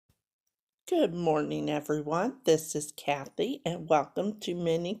Good morning, everyone. This is Kathy, and welcome to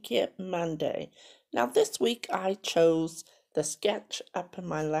Mini Kit Monday. Now, this week I chose the sketch up in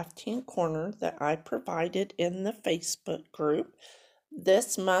my left-hand corner that I provided in the Facebook group.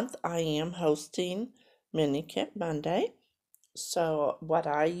 This month I am hosting Mini Kit Monday. So, what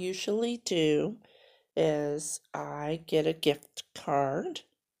I usually do is I get a gift card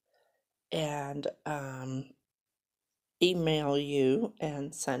and email you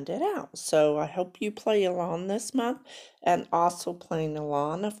and send it out. So I hope you play along this month. And also playing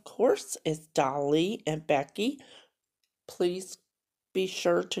along, of course, is Dolly and Becky. Please be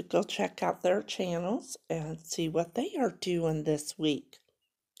sure to go check out their channels and see what they are doing this week.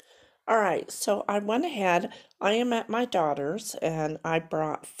 All right, so I went ahead. I am at my daughter's and I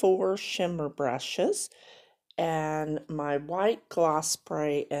brought 4 shimmer brushes and my white gloss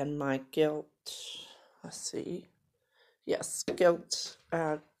spray and my gilt, yes,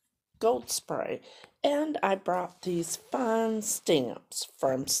 gold spray. And I brought these fun stamps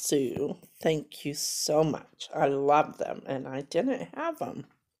from Sue. Thank you so much. I love them, and I didn't have them.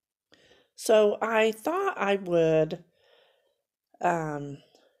 So I thought I would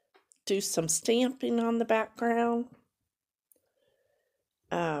do some stamping on the background.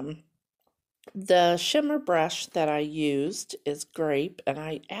 The shimmer brush that I used is grape, and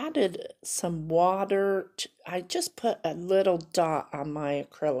I added some water. I just put a little dot on my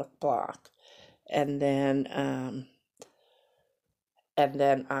acrylic block, and then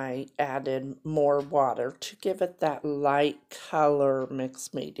I added more water to give it that light color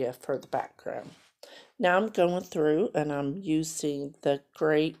mixed media for the background. Now I'm going through and I'm using the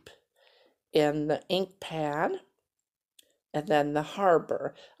grape in the ink pad. And then the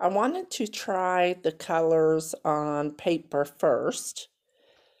harbor. I wanted to try the colors on paper first,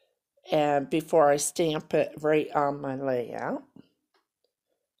 and before I stamp it right on my layout.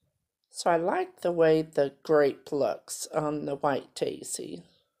 So I like the way the grape looks on the white daisy.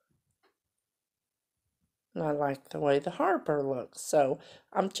 And I like the way the harbor looks. So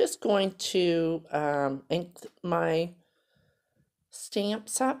I'm just going to ink my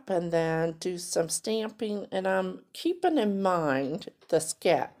stamps up and then do some stamping, and I'm keeping in mind the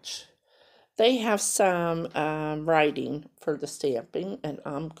sketch. They have some writing for the stamping, and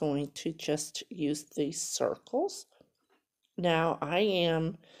I'm going to just use these circles. Now I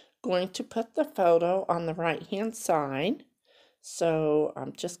am going to put the photo on the right hand side, so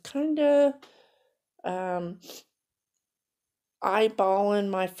I'm just kind of eyeballing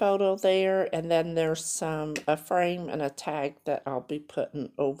my photo there, and then there's a frame and a tag that I'll be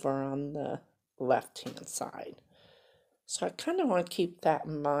putting over on the left hand side. So I kind of want to keep that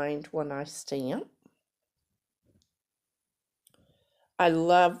in mind when I stamp. I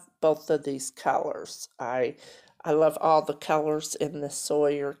love both of these colors. I love all the colors in the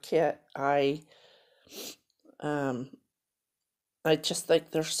Sawyer kit. I just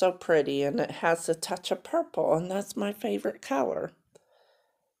think they're so pretty, and it has a touch of purple, and that's my favorite color.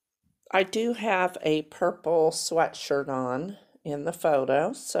 I do have a purple sweatshirt on in the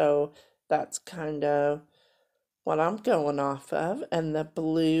photo, so that's kind of what I'm going off of. And the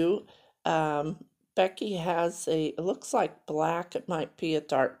blue, Becky has it looks like black, it might be a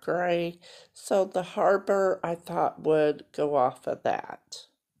dark gray. So the harbor I thought would go off of that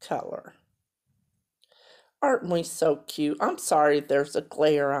color. Aren't we so cute? I'm sorry there's a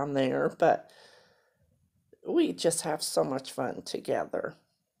glare on there, but we just have so much fun together.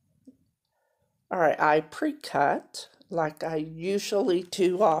 All right, I pre-cut like I usually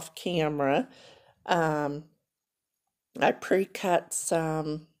do off camera. I pre-cut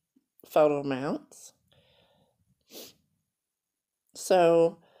some photo mounts.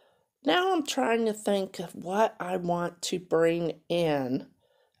 So now I'm trying to think of what I want to bring in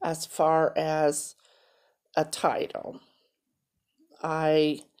as far as a title.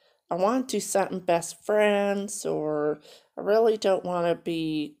 I want to do something best friends, or I really don't want to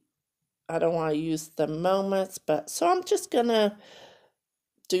be, I don't want to use the moments, but so I'm just gonna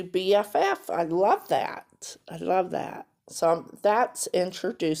do BFF. I love that. I love that. So that's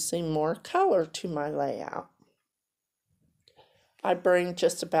introducing more color to my layout. I bring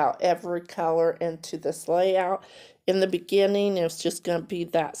just about every color into this layout. In the beginning, it was just going to be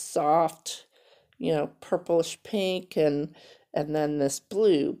that soft, purplish pink and then this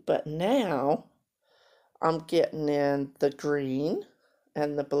blue. But now I'm getting in the green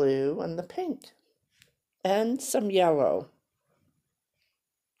and the blue and the pink and some yellow.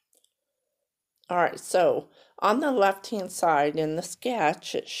 All right, so on the left-hand side in the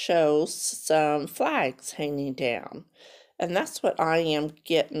sketch, it shows some flags hanging down. And that's what I am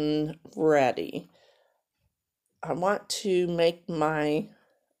getting ready. I want to make my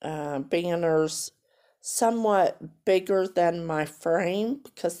banners somewhat bigger than my frame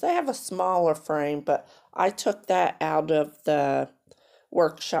because they have a smaller frame, but I took that out of the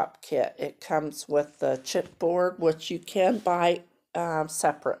workshop kit. It comes with the chipboard, which you can buy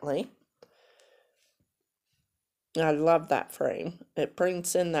separately. I love that frame. It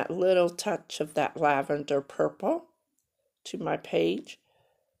brings in that little touch of that lavender purple to my page.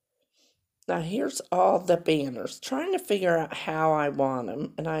 Now here's all the banners. Trying to figure out how I want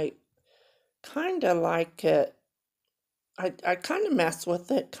them, and I kind of like it. I kind of mess with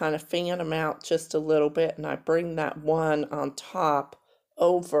it, kind of fan them out just a little bit, and I bring that one on top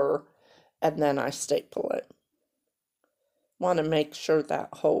over, and then I staple it. Want to make sure that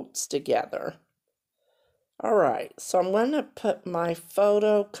holds together. All right, so I'm going to put my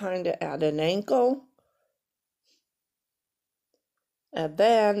photo kind of at an angle. And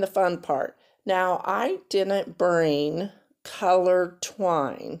then the fun part. Now, I didn't bring colored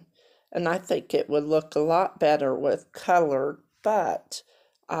twine, and I think it would look a lot better with colored, but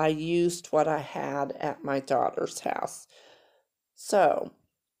I used what I had at my daughter's house. So,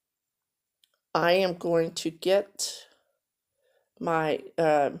 I am going to get my,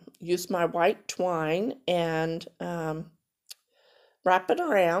 use my white twine and wrap it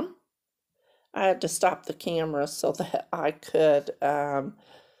around. I had to stop the camera so that I could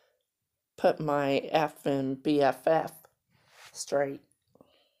put my F in BFF straight.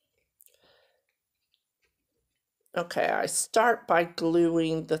 Okay, I start by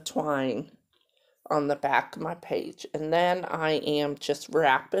gluing the twine on the back of my page, and then I am just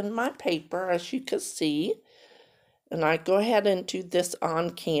wrapping my paper, as you can see. And I go ahead and do this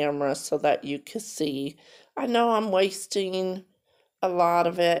on camera so that you can see. I know I'm wasting a lot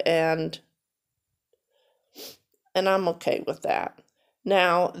of it, and I'm okay with that.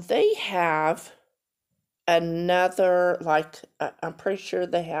 Now, they have another, like, I'm pretty sure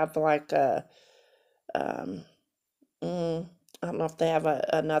they have like a, I don't know if they have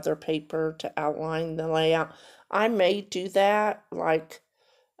another paper to outline the layout. I may do that, like,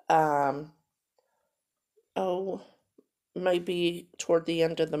 maybe toward the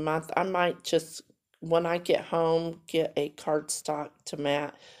end of the month. I might just, when I get home, get a cardstock to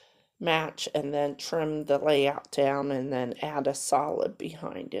match and then trim the layout down and then add a solid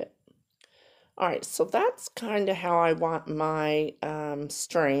behind it. All right, so that's kind of how I want my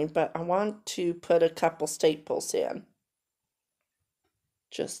string, but I want to put a couple staples in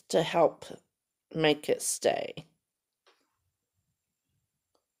just to help make it stay.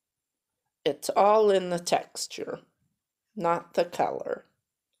 It's all in the texture, not the color.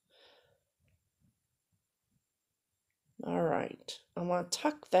 All right, I want to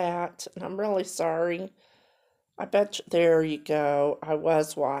tuck that, and I'm really sorry. I bet you, there you go. I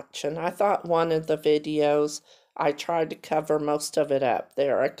was watching. I thought one of the videos, I tried to cover most of it up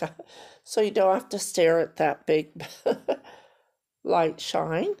there. So you don't have to stare at that big light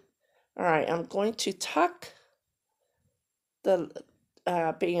shine. All right, I'm going to tuck the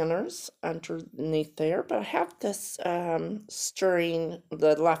banners underneath there, but I have this string,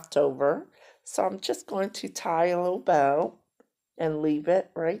 the leftover, so I'm just going to tie a little bow and leave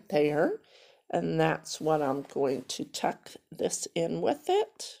it right there. And that's what I'm going to tuck this in with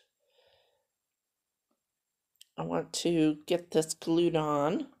it. I want to get this glued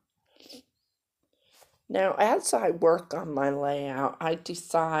on. Now, as I work on my layout, I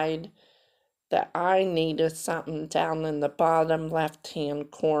decide that I needed something down in the bottom left-hand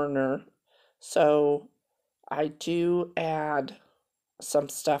corner. So I do add some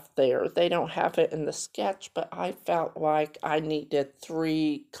stuff there. They don't have it in the sketch, but I felt like I needed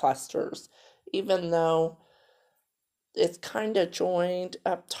 3 clusters, even though it's kind of joined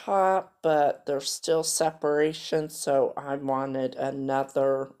up top, but there's still separation, so I wanted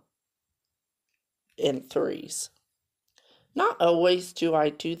another in 3s. Not always do I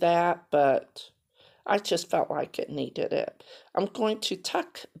do that, but I just felt like it needed it. I'm going to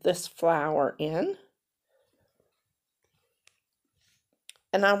tuck this flower in.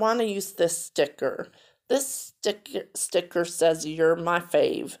 And I want to use this sticker. This sticker says, "You're my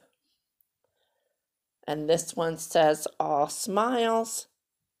fave." And this one says, "All smiles."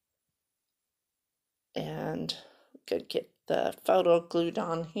 And I'm going to get the photo glued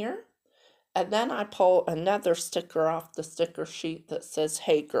on here. And then I pull another sticker off the sticker sheet that says,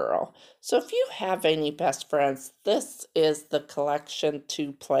 "Hey girl." So if you have any best friends, this is the collection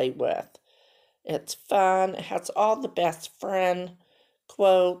to play with. It's fun. It has all the best friend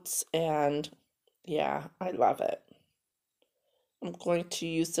quotes, and yeah, I love it. I'm going to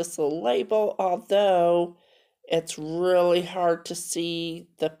use this little label, although it's really hard to see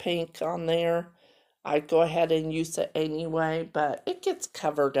the pink on there. I'd go ahead and use it anyway, but it gets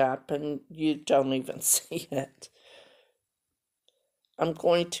covered up and you don't even see it. I'm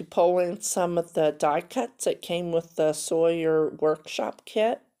going to pull in some of the die cuts that came with the Sawyer workshop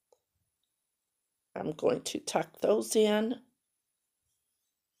kit. I'm going to tuck those in.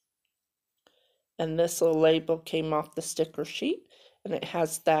 And this little label came off the sticker sheet, and it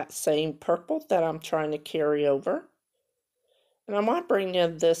has that same purple that I'm trying to carry over. And I want to bring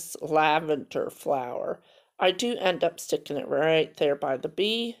in this lavender flower. I do end up sticking it right there by the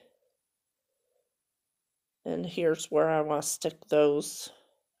bee. And here's where I want to stick those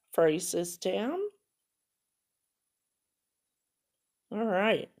phrases down. All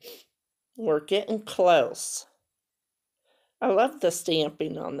right, we're getting close. I love the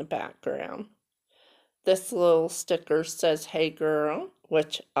stamping on the background. This little sticker says, "Hey girl,"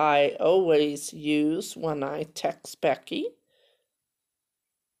 which I always use when I text Becky.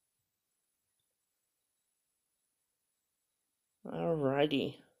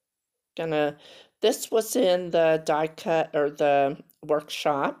 Alrighty. This was in the die cut or the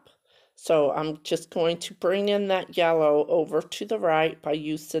workshop. So I'm just going to bring in that yellow over to the right by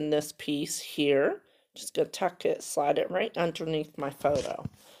using this piece here. Just gonna tuck it, slide it right underneath my photo.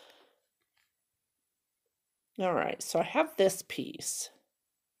 All right, so I have this piece.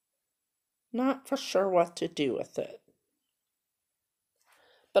 Not for sure what to do with it.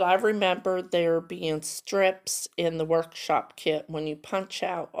 But I remember there being strips in the workshop kit when you punch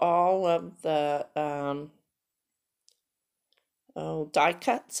out all of the die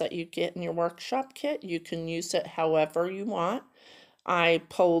cuts that you get in your workshop kit. You can use it however you want. I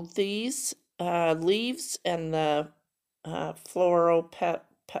pulled these leaves and the floral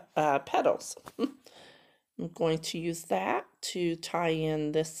petals. I'm going to use that to tie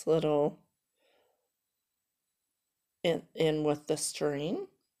in this little in with the string.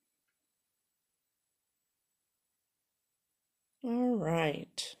 All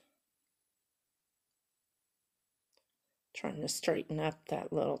right. Trying to straighten up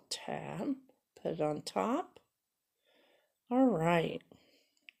that little tab. Put it on top. All right.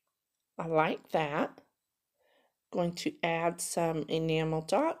 I like that. Going to add some enamel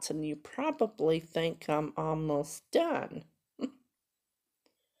dots, and you probably think I'm almost done.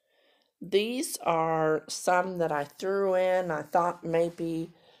 These are some that I threw in. I thought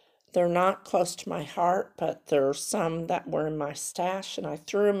maybe they're not close to my heart, but there's some that were in my stash, and I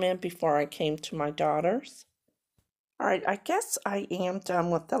threw them in before I came to my daughter's. All right, I guess I am done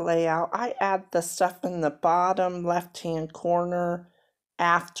with the layout. I add the stuff in the bottom left-hand corner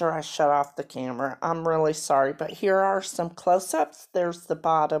after I shut off the camera. I'm really sorry, but here are some close-ups. There's the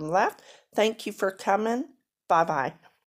bottom left. Thank you for coming. Bye-bye.